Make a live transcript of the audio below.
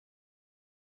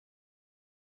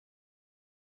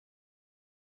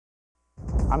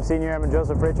I'm Senior Airman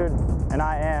Joseph Richard, and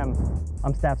I am.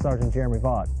 I'm Staff Sergeant Jeremy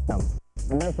Vaught.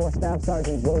 I'm Air Force Staff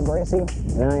Sergeant Joe Bracey,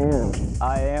 and I am.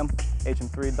 I am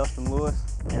HM3 Dustin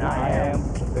Lewis, and I am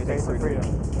Face of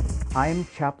Freedom. I'm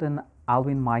Chaplain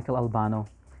Alwyn Michael Albano,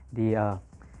 the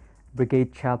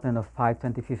Brigade Chaplain of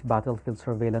 525th Battlefield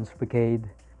Surveillance Brigade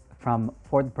from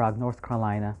Fort Bragg, North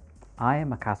Carolina. I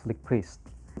am a Catholic priest.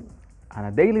 On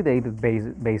a daily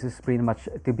basis, pretty much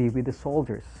to be with the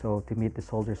soldiers. So to meet the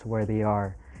soldiers where they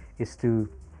are is to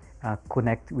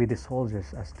connect with the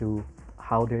soldiers as to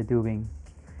how they're doing,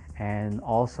 and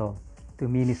also to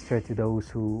minister to those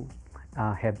who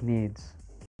have needs.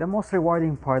 The most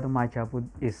rewarding part of my job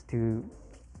is to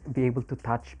be able to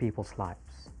touch people's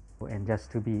lives and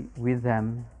just to be with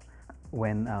them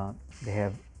when they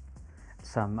have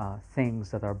some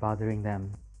things that are bothering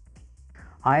them.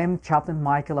 I am Chaplain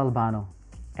Michael Albano,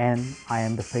 and I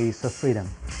am the face of freedom.